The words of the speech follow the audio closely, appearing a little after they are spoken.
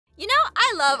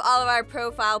love all of our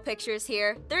profile pictures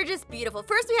here. They're just beautiful.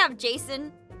 First, we have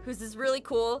Jason, who's just really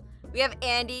cool. We have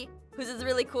Andy, who's just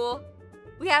really cool.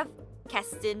 We have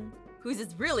Keston, who's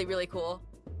just really, really cool.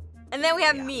 And then we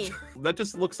have me. That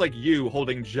just looks like you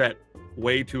holding Jet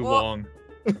way too long.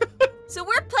 So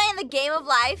we're playing the game of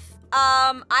life.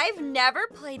 I've never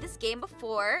played this game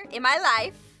before in my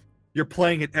life. You're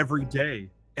playing it every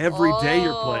day. Every day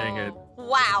you're playing it.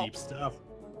 Wow. Deep stuff.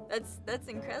 That's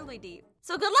incredibly deep.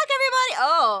 So good luck, everybody.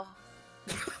 Oh.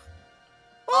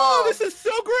 Oh, this is so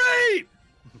great!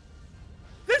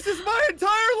 This is my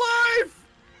entire life!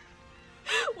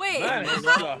 Wait.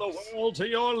 Welcome the world to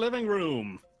your living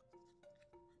room.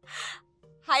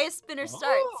 Highest spinner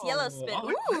starts. Yellow spin.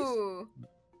 Oh, Ooh.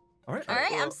 All right. All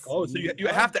right. So you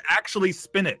have to actually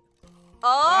spin it.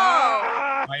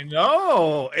 Oh. I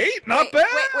know. 8, not Wait,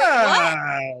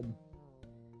 bad.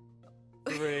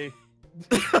 what? 3.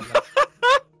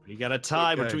 You got a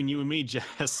tie Okay. between you and me,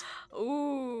 Jess.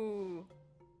 Ooh.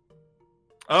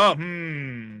 Oh,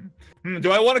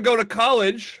 Do I want to go to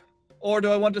college, or do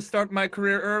I want to start my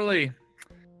career early?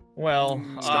 Well,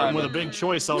 Starting with a big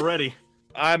choice already.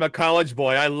 I'm a college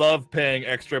boy. I love paying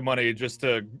extra money just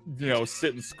to,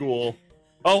 sit in school.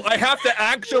 Oh, I have to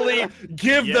actually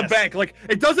give the bank. Like,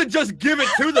 it doesn't just give it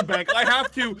to the bank. I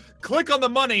have to click on the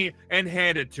money and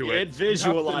hand it to it. It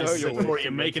visualizes it for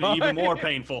you, making it even more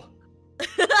painful.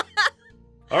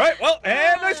 All right, well,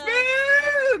 and I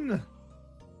spin!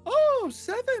 Oh,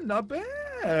 7, not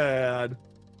bad.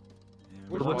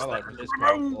 Which What's one I like that? this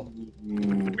powerful?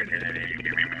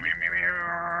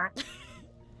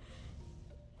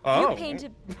 Oh. You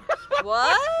painted.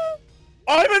 What?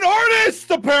 I'm an artist,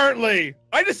 apparently!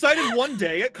 I decided one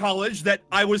day at college that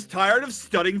I was tired of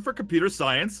studying for computer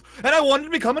science, and I wanted to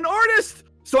become an artist!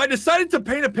 So I decided to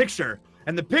paint a picture,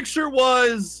 and the picture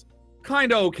was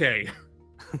kinda okay.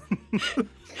 It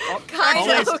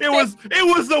was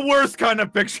the worst kind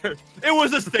of picture. It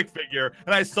was a stick figure,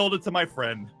 and I sold it to my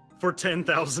friend. For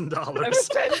 $10,000.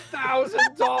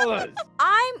 $10,000.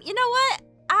 You know what?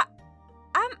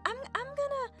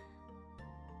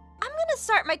 I'm gonna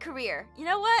start my career. You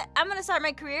know what? I'm gonna start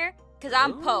my career because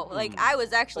I'm Poe. Like, I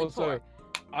was actually Also, poor.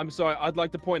 I'm sorry. I'd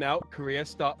like to point out, career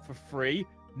start for free.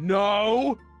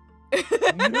 No.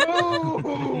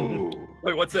 No.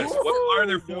 Wait, what's this? What are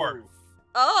there for?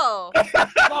 Oh.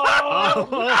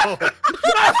 Oh.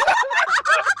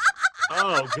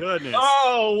 Oh, goodness.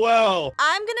 Oh, well.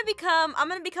 I'm gonna become a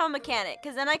mechanic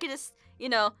because then I could just,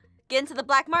 get into the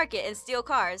black market and steal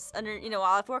cars while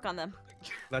I work on them.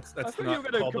 That's I thought you not were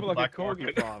gonna called come the like a black corgi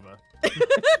market. farmer. A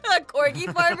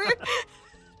corgi farmer.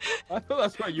 I thought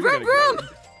that's what you were Vroom, gonna vroom.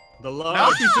 The Now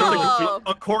love. she's just Oh.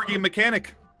 a corgi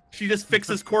mechanic. She just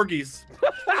fixes corgis.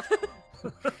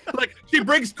 Like, she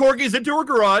brings corgis into her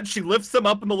garage, she lifts them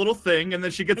up in the little thing, and then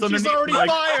she gets underneath. She's already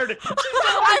fired.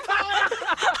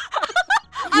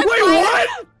 I'm Wait, fired. what?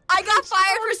 I got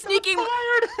fired for sneaking.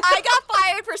 I got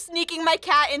fired for sneaking my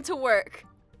cat into work.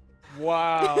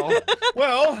 Wow.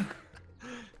 Well,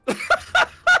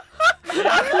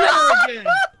 Again.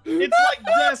 It's like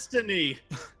destiny.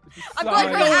 I'm Sorry. going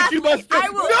for I know what athlete. you must I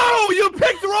do. will. No, you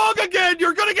picked wrong again.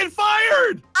 You're gonna get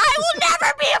fired. I will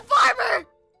never be a farmer.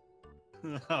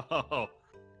 Oh.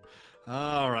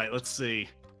 All right, let's see.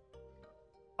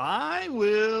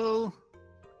 I'll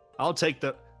take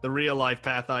the real life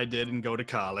path I did and go to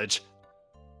college.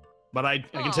 But I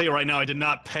can tell you right now, I did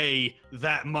not pay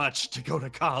that much to go to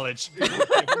college. Give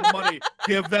them the money.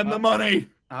 Give them the money.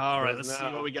 All right, let's see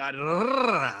what we got.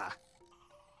 Oh.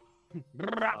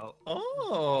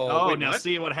 Wait, now what?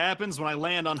 see what happens when I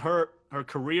land on her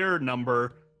career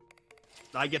number.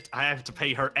 I have to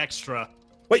pay her extra.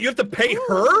 Wait, you have to pay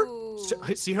her? Ooh.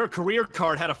 See, her career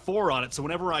card had a 4 on it, so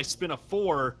whenever I spin a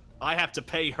 4, I have to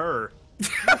pay her.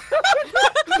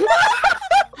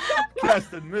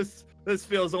 Keston, this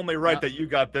feels only right that you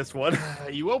got this one.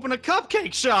 You open a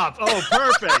cupcake shop. Oh,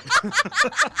 perfect.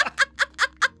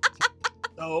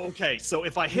 Oh, okay, so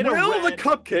if I hit a Will the red...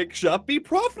 cupcake shop be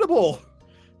profitable?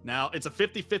 Now, it's a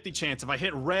 50-50 chance. If I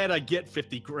hit red, I get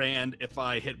 50 grand. If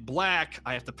I hit black,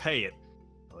 I have to pay it.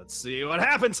 Let's see what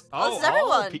happens. Oh, it's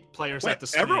all everyone. Players Wait, have to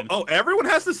spin. everyone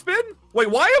has to spin? Wait,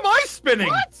 why am I spinning?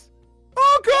 What?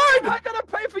 Oh, good! I gotta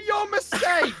pay for your mistake.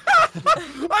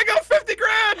 I got 50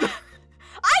 grand!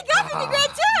 I got 50 grand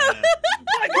too.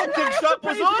 My cupcake shop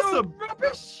was awesome!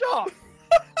 Rubbish shop.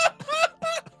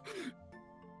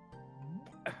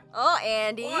 Oh,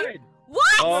 Andy. Fine.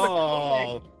 What?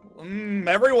 Oh,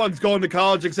 everyone's going to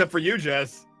college except for you,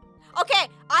 Jess. Okay,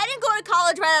 I didn't go to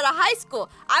college right out of high school.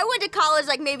 I went to college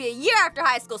like maybe a year after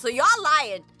high school, so y'all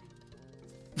lying.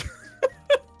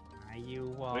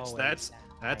 Which that's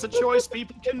That's a choice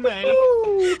people can make.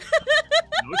 No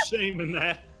shame in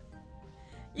that.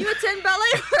 You attend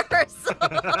ballet rehearsal.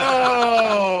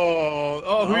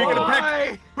 Oh, who are you gonna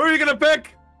pick? Who are you gonna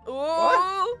pick?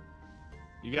 Ooh.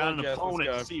 You got an Jess, opponent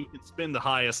let's to go. see who can spin the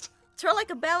highest. Twirl like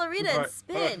a ballerina and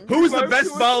spin. Who's the Vote best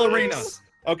to a ballerina? six.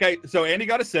 Okay, so Andy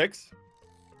got a 6.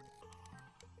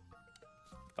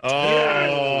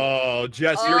 Oh,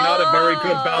 Jess, you're not a very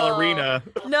good ballerina.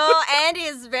 No, Andy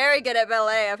is very good at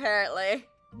ballet, apparently.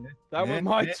 That one,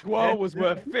 my twirl was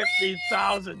worth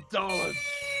 $50,000.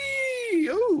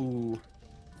 Ooh,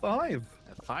 5.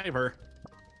 A fiver.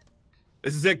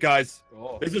 This is it, guys.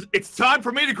 Oh. It's time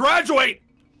for me to graduate.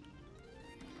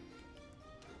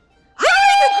 I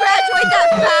didn't graduate that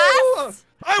fast.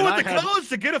 I And went I to had- college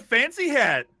to get a fancy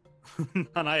hat.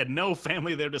 And I had no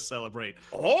family there to celebrate.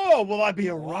 Oh, will I be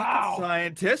a rocket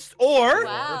scientist or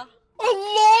Wow. a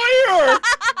lawyer?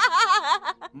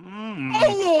 Mm. A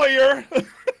lawyer.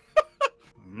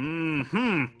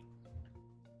 Mm-hmm.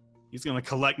 He's gonna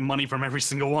collect money from every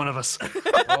single one of us.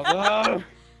 Oh, no.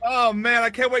 Oh man,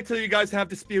 I can't wait till you guys have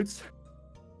disputes.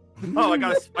 Oh, I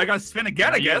gotta spin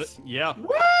again, I guess. Yeah.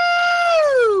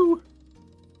 Woo!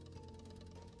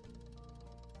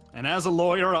 And as a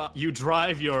lawyer, you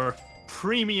drive your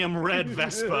premium red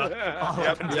Vespa all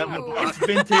up and down the Ooh. block. It's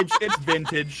vintage. It's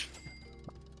vintage.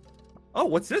 Oh,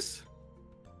 what's this?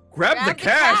 Grab the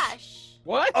cash.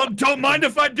 What? Oh, don't mind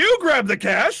if I do grab the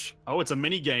cash. Oh, it's a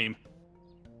mini game.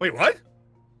 Wait, what?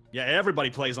 Yeah, everybody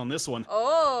plays on this one.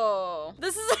 Oh,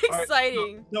 this is right,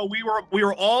 exciting. No, we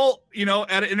were all,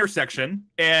 at an intersection,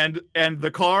 and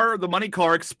the money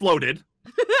car exploded.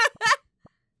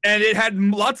 And it had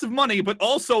lots of money, but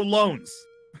also loans.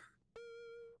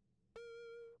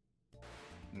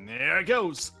 There it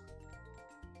goes.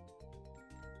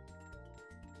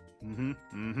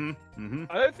 Mm-hmm.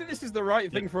 I don't think this is the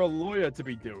right thing for a lawyer to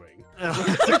be doing.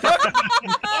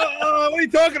 Oh, what are you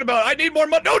talking about? I need more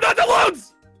money. No, not the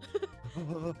loans.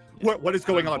 What is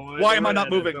going on? Avoid Why the am I not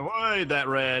red, moving? Avoid that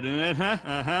red.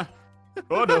 Uh-huh.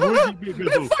 Oh, the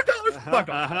 $5. Fuck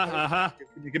off. Uh-huh.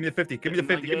 Give me the 50. Give me the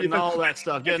 50. Give me Getting the 50. all that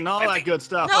stuff. Getting all that good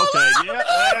stuff. No, Okay. no, Yeah,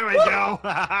 there we go.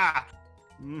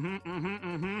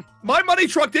 Mm-hmm. My money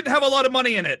truck didn't have a lot of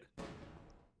money in it.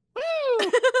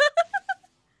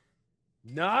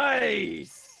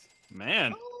 Nice.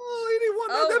 Man. Oh,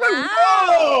 81.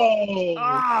 Whoa!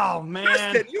 Oh, man.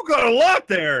 Kristen, you got a lot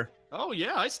there. Oh,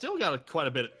 yeah, I still got quite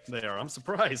a bit there. I'm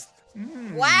surprised.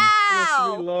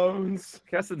 Wow. Loans.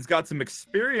 Keston's got some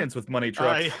experience with money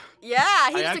trucks. Yeah,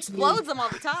 he I just actually- explodes them all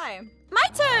the time. My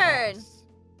turn.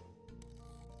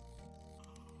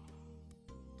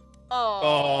 Oh.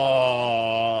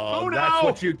 Oh, Oh, that's no.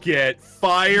 what you get.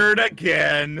 Fired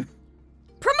again.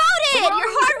 Promoted! Your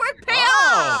hard work paid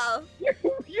Oh. off!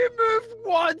 You moved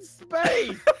one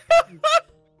space.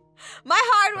 My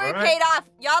hard work All right. paid off.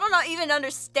 Y'all don't even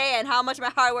understand how much my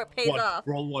hard work pays off.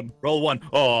 Roll one. Roll one.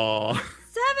 Oh. 7!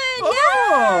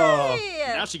 Oh.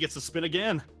 Yay! Now she gets to spin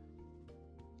again.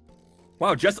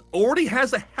 Wow, Jess already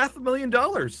has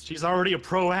 $500,000. She's already a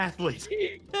pro athlete.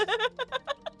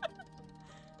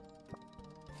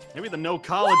 Maybe the no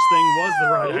college thing was the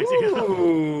right idea.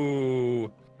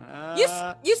 Ooh.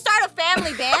 You start a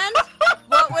family band?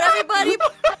 What would everybody...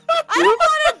 I don't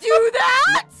want to do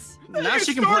that! Now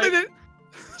she can started play. it.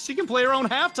 She can play her own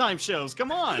halftime shows.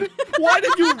 Come on. Why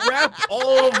did you wrap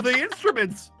all of the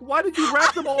instruments? Why did you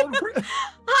wrap them all in... How do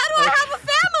I have a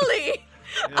family?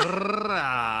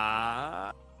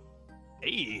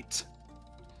 8.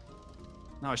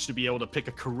 Now I should be able to pick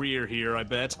a career here, I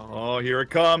bet. Oh, here it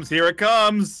comes. Here it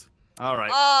comes. All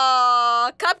right.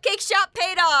 Oh, cupcake shop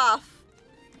paid off.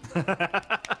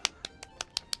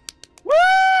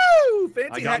 Woo!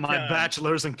 Fancy I got hat my time.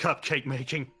 bachelor's in cupcake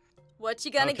making. What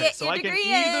you gonna Okay, get so your I can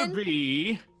degree either in?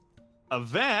 be a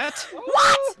vet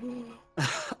What?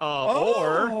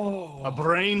 or a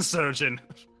brain surgeon.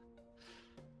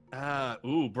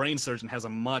 Brain surgeon has a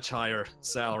much higher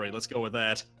salary. Let's go with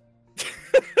that.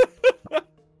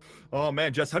 Oh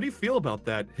man, Jess, how do you feel about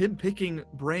that? Him picking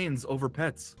brains over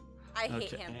pets. I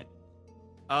hate him.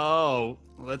 Oh,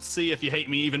 let's see if you hate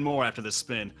me even more after this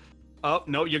spin. Oh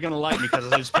no, you're gonna like me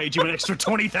because I just paid you an extra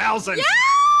 20,000. Yay!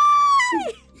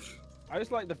 I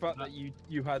just like the fact that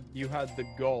you had the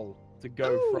goal to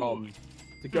go from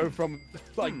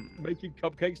like making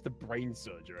cupcakes to brain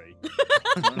surgery.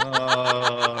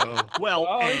 Well,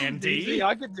 Oh, Andy, easy,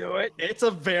 I could do it. it's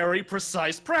a very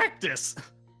precise practice.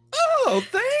 Oh,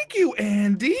 thank you,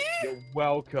 Andy. You're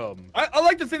welcome. I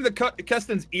like to think that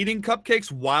Keston's eating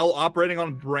cupcakes while operating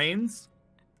on brains.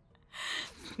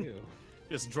 Ew.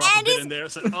 Just drop a bit in there.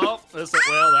 So, well, that I'm wasn't a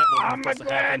supposed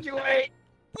to happen. graduate.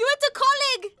 You went to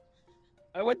college.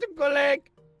 I went to college.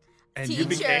 And you Teacher.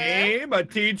 became a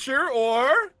teacher or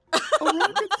a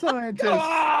rocket scientist. Come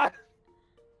on!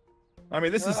 I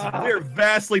mean, they're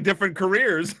vastly different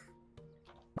careers.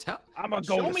 I'm gonna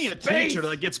go Show to me a space. teacher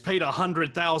that gets paid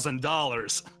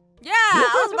 $100,000. Yeah,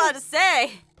 I was about to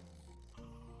say.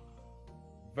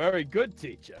 Very good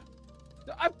teacher.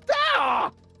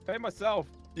 Pay myself.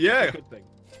 Yeah. That's a good thing.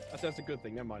 That's a good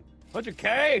thing. Never mind.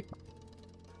 100K.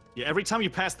 Yeah, every time you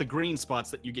pass the green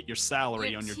spots, that you get your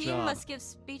salary on your team job. must give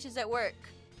speeches at work.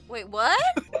 Wait, what?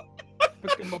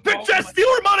 Jess,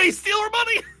 steal her money! Steal her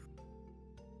money!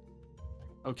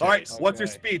 Okay. All right, what's your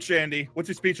Okay. speech, Andy? What's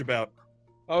your speech about?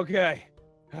 Okay.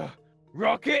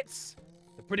 Rockets.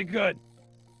 They're pretty good.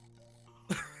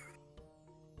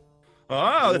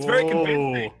 Oh, that's very Whoa.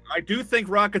 convincing. I do think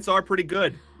rockets are pretty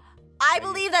good. I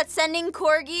believe that sending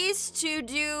corgis to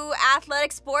do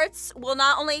athletic sports will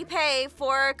not only pay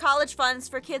for college funds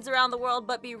for kids around the world,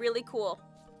 but be really cool.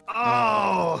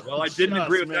 Oh, Well, I didn't just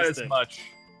agree with that missed as it. much.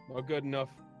 Not good enough.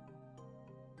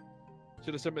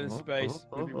 Should have sent me in space.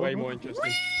 Would be way more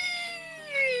interesting.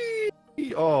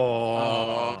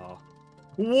 Oh, Oh.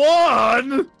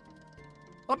 one.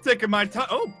 I'm taking my time.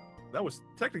 Oh, that was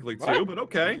technically two, What? but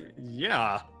okay.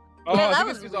 Yeah. Oh, Yeah, I that think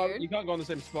was it's 'cause weird. you can't go on the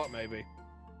same spot, maybe.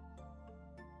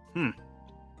 All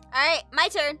right, my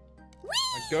turn.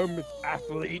 I go with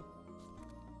athlete.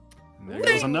 There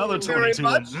goes another Very 22.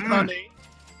 much, Mm. honey.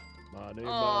 Money,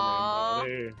 Aw.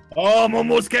 money, money. Oh, I'm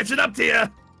almost catching up to you.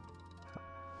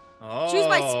 Oh, Choose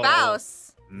my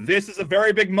spouse. This is a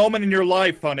very big moment in your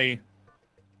life, honey.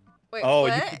 Wait, Oh,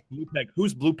 what? you picked Blue Peg.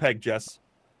 Who's Blue Peg, Jess?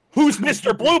 Who's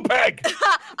Mr. Blue Peg?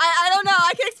 I don't know.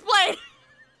 I can explain.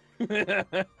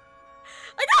 I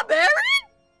got married.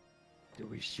 Do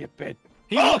we ship it?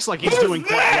 He looks like he's who's doing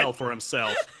quite that? well for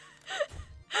himself.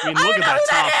 I mean, I look don't at know that who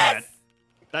top that hat. is.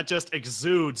 That just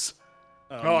exudes.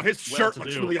 Oh, his shirt looks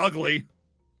well-to-do. really ugly.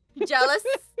 Jealous?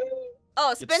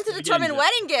 Oh, spin It's to the determine beginning.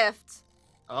 wedding gift.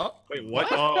 Oh, Wait, what?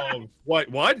 Oh, what?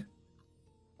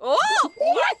 Oh,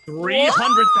 what?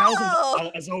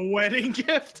 $300,000 as a wedding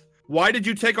gift? Why did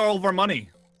you take all of our money?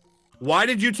 Why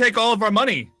did you take all of our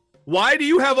money? Why do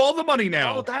you have all the money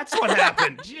now? Oh, that's what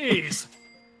happened. Jeez.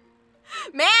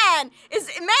 Man, you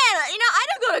know, I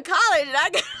don't go to college and I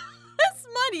got this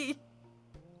money.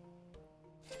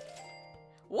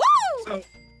 Woo!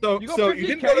 So you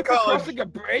didn't go to college. Crossing a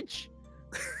bridge?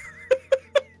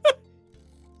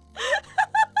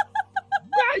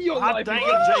 Now you're Ah, like, dang it,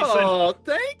 Jason. Oh,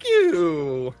 thank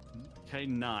you. Okay,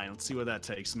 9. Let's see where that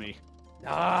takes me.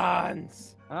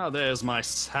 Dance. Oh, there's my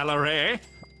salary.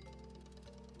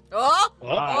 Oh,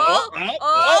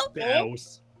 Oh,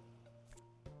 Dose.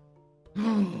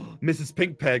 Mrs.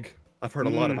 Pink Peg. I've heard a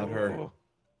lot about her. Oh.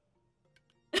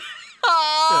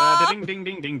 oh. Ding, ding,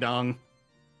 ding, ding, dong.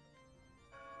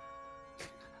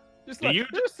 Just Do like, you?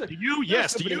 just Do you?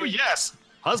 Yes. Do you? somebody- Yes.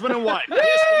 Husband and wife. Hey,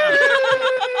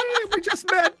 we just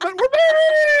met, but we're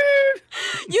married.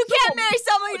 You can't marry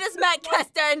someone you just met,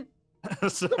 Keston.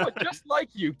 someone just like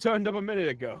you turned up a minute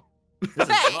ago. This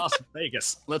is Las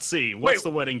Vegas. Let's see. What's the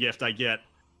wedding gift I get?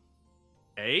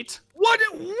 8? What?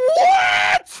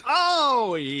 What?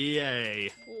 Oh, yay.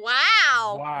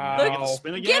 Wow. I get to Wow.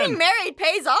 spin again. Getting married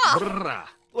pays off. Brrrah.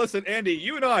 Listen, Andy,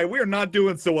 you and I, we are not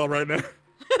doing so well right now.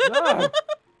 No.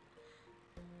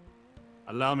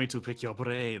 Allow me to pick your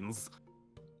brains.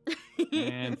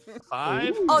 And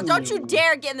 5. Oh, don't you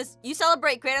dare get in this. You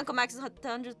celebrate Great Uncle Max's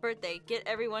 100th birthday. Get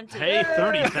everyone to. Hey,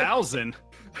 30,000.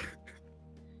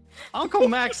 Uncle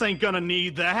Max ain't gonna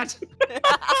need that.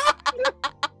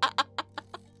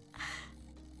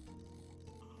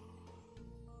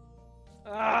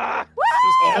 Ah.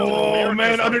 Captain Oh America's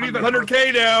man, underneath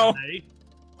 100K now. birthday.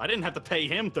 I didn't have to pay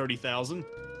him 30,000.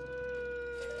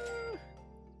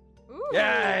 Ooh.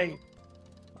 Yay.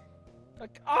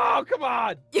 Like, oh, come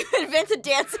on. You invent a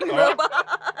dancing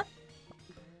robot.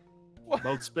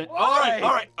 Both spin.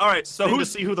 Why? All right. So Who to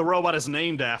who's see who the robot is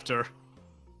named after?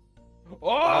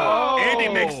 Oh. Andy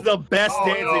makes the best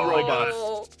dancing robot.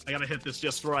 Oh. I gotta hit this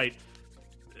just right.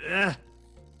 Eh.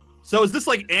 So is this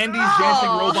like Andy's Oh. dancing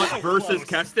robot versus Close.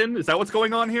 Keston? Is that what's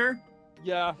going on here?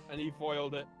 Yeah, and he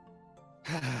foiled it.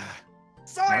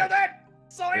 Soiled it!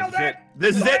 Soiled it!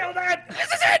 This is it. Soiled it! This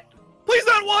is it. Please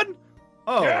not one.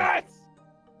 Oh. Yes.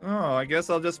 Oh, I guess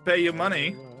I'll just pay you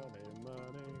money.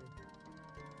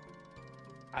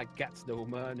 I got no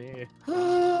money.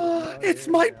 It's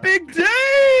my big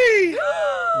day.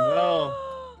 Well,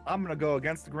 I'm gonna go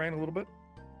against the grain a little bit.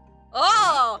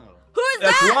 Oh, who's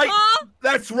That's that? right. Huh?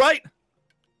 That's right.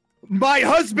 My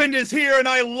husband is here and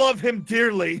I love him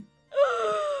dearly.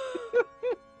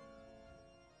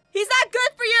 He's not good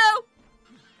for you.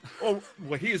 Oh,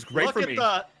 well, he is great Look for at me.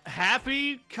 the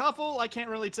happy couple. I can't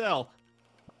really tell.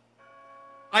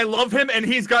 I love him, and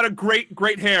he's got a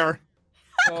great hair.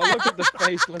 Oh, look at the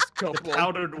faceless couple.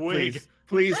 Powdered wig.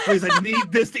 Please, please, I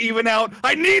need this to even out.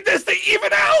 I need this to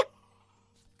even out!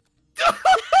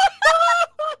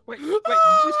 Wait, did you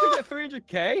just get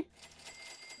 300k?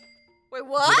 Wait,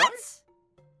 what?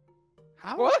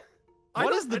 How? What?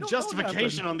 What is the I don't know what justification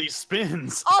happened. on these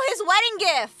spins? Oh, his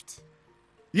wedding gift.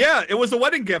 Yeah, it was a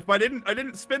wedding gift, but I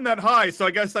didn't spin that high, so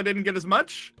I guess I didn't get as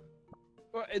much.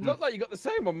 Well, it looked like you got the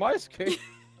same on my screen.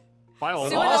 File a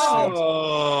See what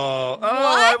lawsuit.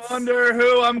 I What? wonder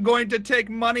who I'm going to take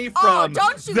money from.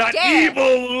 don't you that dare.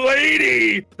 evil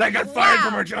lady that got fired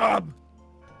from Wow. her job.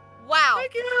 Wow.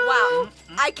 Thank you. Wow.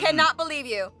 I cannot believe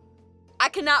you. I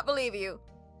cannot believe you.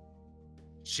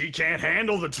 She can't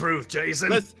handle the truth,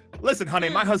 Jason. Listen, honey,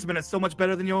 my husband is so much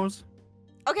better than yours.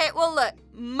 Okay, well, look.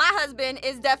 My husband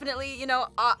is definitely, you know,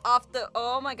 off the...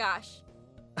 Oh, my gosh.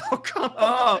 Oh, come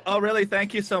on. Oh, really?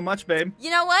 Thank you so much, babe.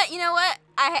 You know what? You know what?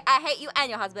 I hate you and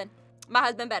your husband. My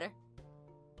husband better.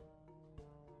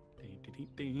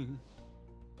 Ding.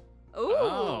 Ooh.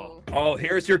 Oh. Oh,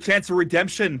 here's your chance of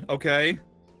redemption, okay?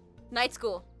 Night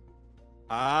school.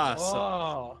 Ah,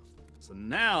 Oh. so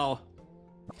now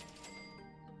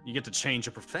you get to change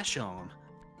your profession.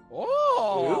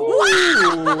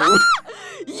 Oh.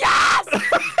 Yes!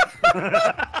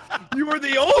 You were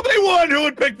the only one who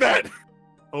would pick that.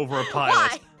 Over a pilot.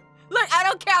 Why? Look, I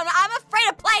don't care. I'm afraid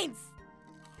of planes.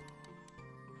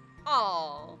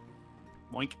 Oh.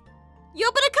 Boink. You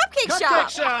open a cupcake Cupcake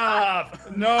shop. shop!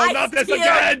 No, I not this steal-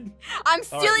 again. I'm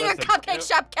stealing your listen. cupcake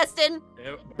shop, Keston.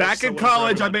 Back in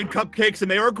college, I made cupcakes and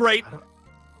they were great.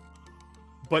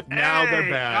 But now they're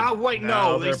bad. Oh, wait,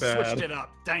 Now no. They they're bad. switched it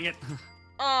up. Dang it.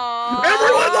 Aww.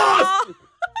 Everyone lost!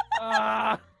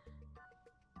 Ah.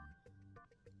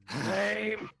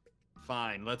 Lame.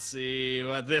 Fine, let's see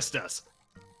what this does.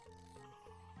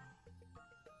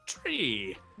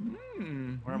 Tree.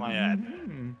 Where am I at?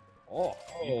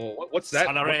 Oh. What's that?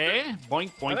 Salary. Boink, I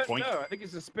boink, don't boink. know. I think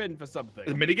it's a spin for something.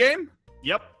 The minigame?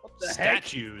 Yep. the heck?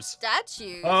 Statues.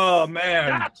 Statues. Oh, man.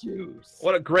 Statues.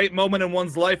 What a great moment in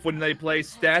one's life when they play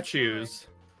statues.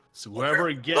 So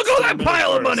whoever gets Look to at the that middle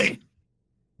pile of first- money!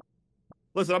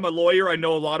 Listen, I'm a lawyer. I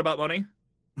know a lot about money.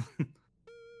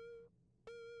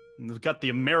 We've got the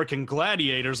American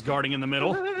gladiators guarding in the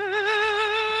middle.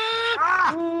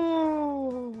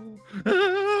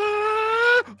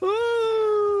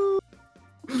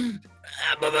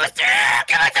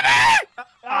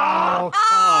 Oh,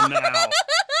 come now.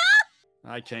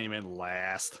 I came in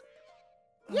last.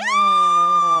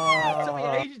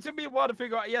 It took me a while to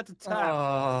figure out you had to tap.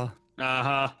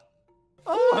 Uh-huh.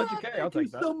 Oh, 100K, I'll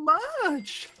take that. so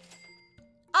much.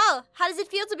 Oh, how does it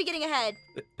feel to be getting ahead?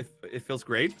 It feels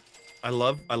great. I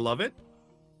love it.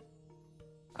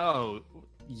 Oh,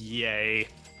 yay.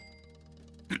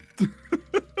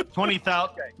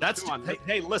 20,000. That's come on.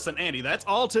 hey, listen, Andy. That's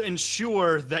all to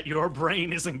ensure that your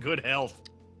brain is in good health.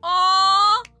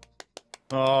 Aww.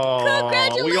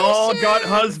 Oh, we all got Congratulations.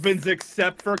 husbands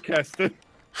except for Keston.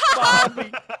 My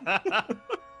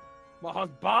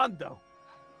husband, though.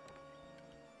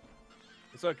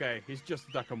 It's okay. He's just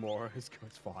Nakamura.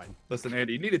 It's fine. Listen,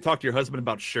 Andy, you need to talk to your husband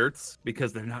about shirts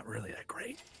because they're not really that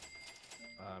great.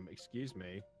 Excuse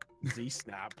me.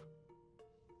 Z-Snap.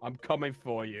 I'm coming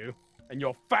for you. And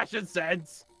your fashion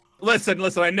sense. Listen,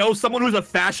 I know someone who's a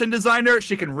fashion designer.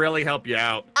 She can really help you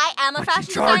out. I am a But fashion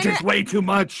she charges designer. way too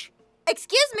much.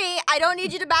 Excuse me, I don't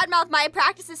need you to badmouth my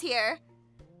practices here.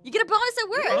 You get a bonus at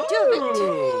work. Do it.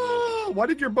 Oh, why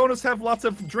did your bonus have lots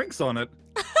of drinks on it?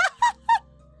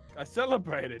 I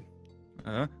celebrated.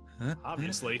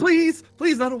 Obviously. Please,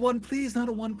 not a one. Please, not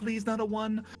a one. Please, not a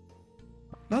one.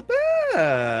 Not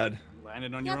bad.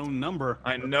 Landed on your own number.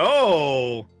 I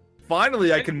know.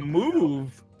 Finally, I can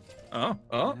move.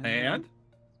 And?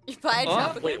 You buy a Oh,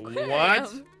 tropical wait, aquarium.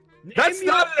 what? That's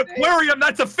not an aquarium.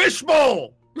 That's a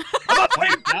fishbowl. I'm not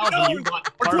paying 20,000. You bought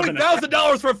for part of an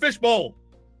 $20,000 for a fishbowl.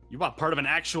 You bought part of an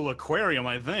actual aquarium,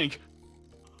 I think.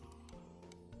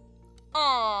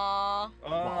 Aww. Oh,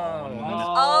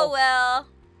 Oh well.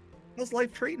 how's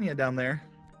life treating you down there?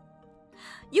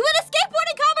 You win a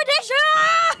skateboarding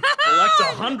competition! Collect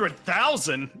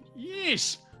 100,000.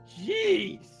 Yeesh.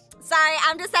 Jeez. Sorry,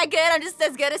 I'm just that good. I'm just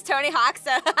as good as Tony Hawk,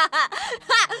 so.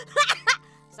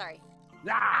 Sorry.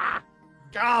 Ah.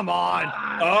 Come on.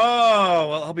 Oh,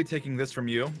 well, I'll be taking this from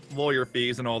you. Lawyer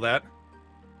fees and all that.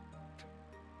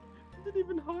 I didn't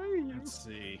even hire you. Let's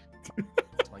see. So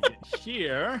I get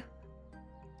here.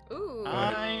 Ooh.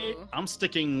 I'm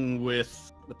sticking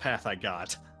with the path I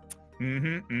got.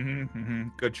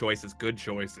 Good choices, good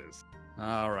choices.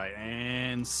 All right,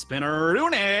 and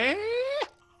spinneroonie.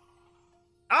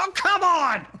 Oh, come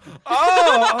on!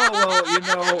 Oh, well, you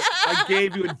know, I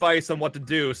gave you advice on what to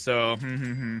do, so.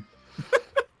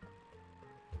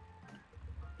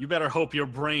 You better hope your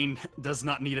brain does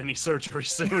not need any surgery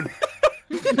soon.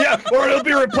 Yeah, or it'll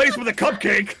be replaced with a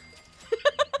cupcake.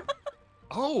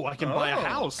 Oh, I can buy a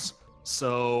house.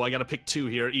 So I gotta pick two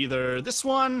here. Either this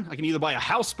one, I can either buy a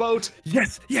houseboat.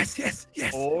 Yes, yes, yes,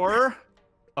 yes. Or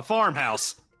a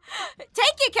farmhouse. Take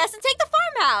it, Keston. Take the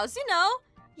farmhouse. You know.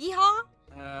 Yeehaw.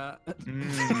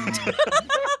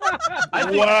 I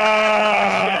think,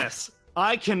 Wow. yes.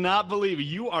 I cannot believe it.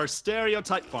 You are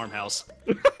stereotype farmhouse.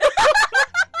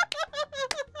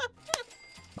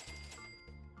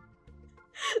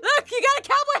 Look, you got a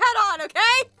cowboy hat on,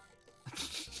 okay?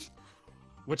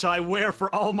 Which I wear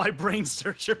for all my brain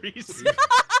surgeries.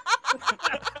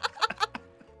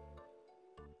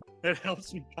 It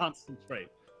helps me concentrate.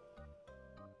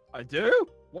 I do?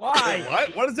 Why?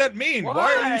 What? What does that mean? Why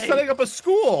are Why? you setting up a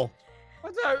school?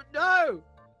 I don't know.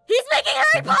 He's making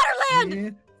Harry Potter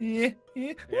land. Yeah.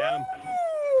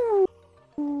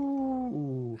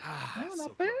 Ooh. Ah, Oh, so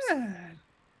not close. bad.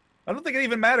 I don't think it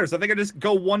even matters. I think I just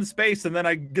go one space and then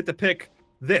I get to pick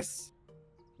this,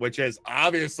 which is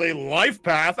obviously life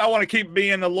path. I want to keep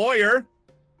being a lawyer.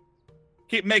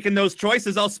 Keep making those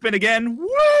choices. I'll spin again. Woo!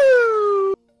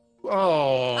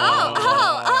 Oh.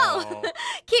 Oh.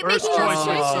 Keep First making those choice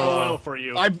choices. was spoiled for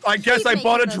you. I guess Keep I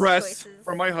bought a making those dress choices.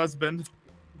 for my husband.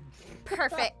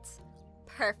 Perfect.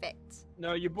 Perfect.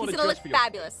 No, you bought He's a gonna dress look for your...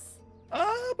 fabulous.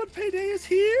 Ah, but payday is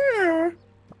here.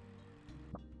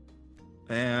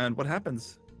 And what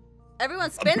happens? Everyone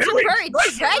spins for buried buried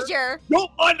treasure? treasure.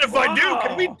 Don't mind if I do.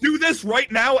 Can we Wow. do this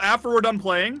right now after we're done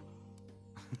playing?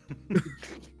 Woo!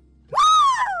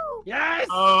 Yes! He's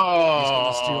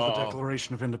gonna steal the Oh,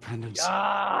 Declaration of Independence.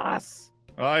 Yes!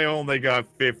 I only got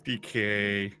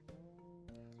 50K.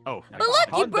 Oh, But look,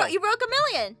 you Honda. broke a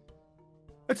million.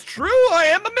 It's true. I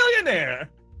am a millionaire.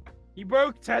 He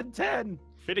broke 1010.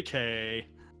 50K.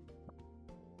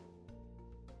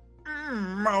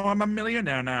 Oh, I'm a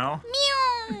millionaire now.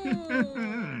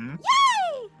 Meow.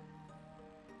 Yay!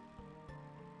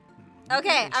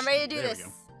 Okay, I'm ready to do There we this.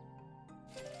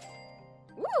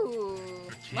 go. Woo!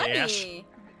 Cash. Money.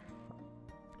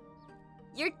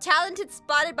 You're talented,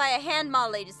 spotted by a hand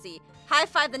model agency. High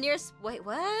five the nearest. Wait,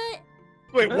 what?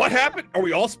 Wait, what happened? Are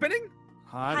we all spinning?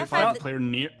 High High five five the player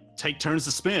near. Take turns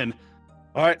to spin.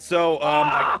 All right, so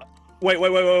wait.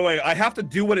 I have to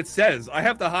do what it says. I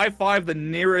have to high five the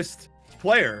nearest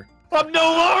player. I'm no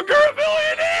longer a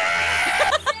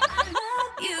millionaire.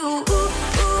 You, and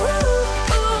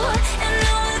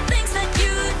all the things that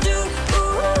you do,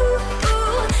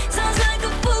 sounds like a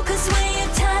fool 'cause when you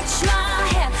touch my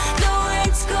hair, the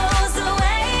words goes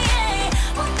away.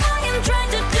 What I am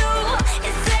trying to do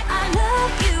is say I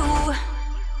love you.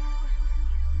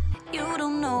 You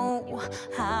don't know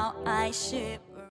how I ship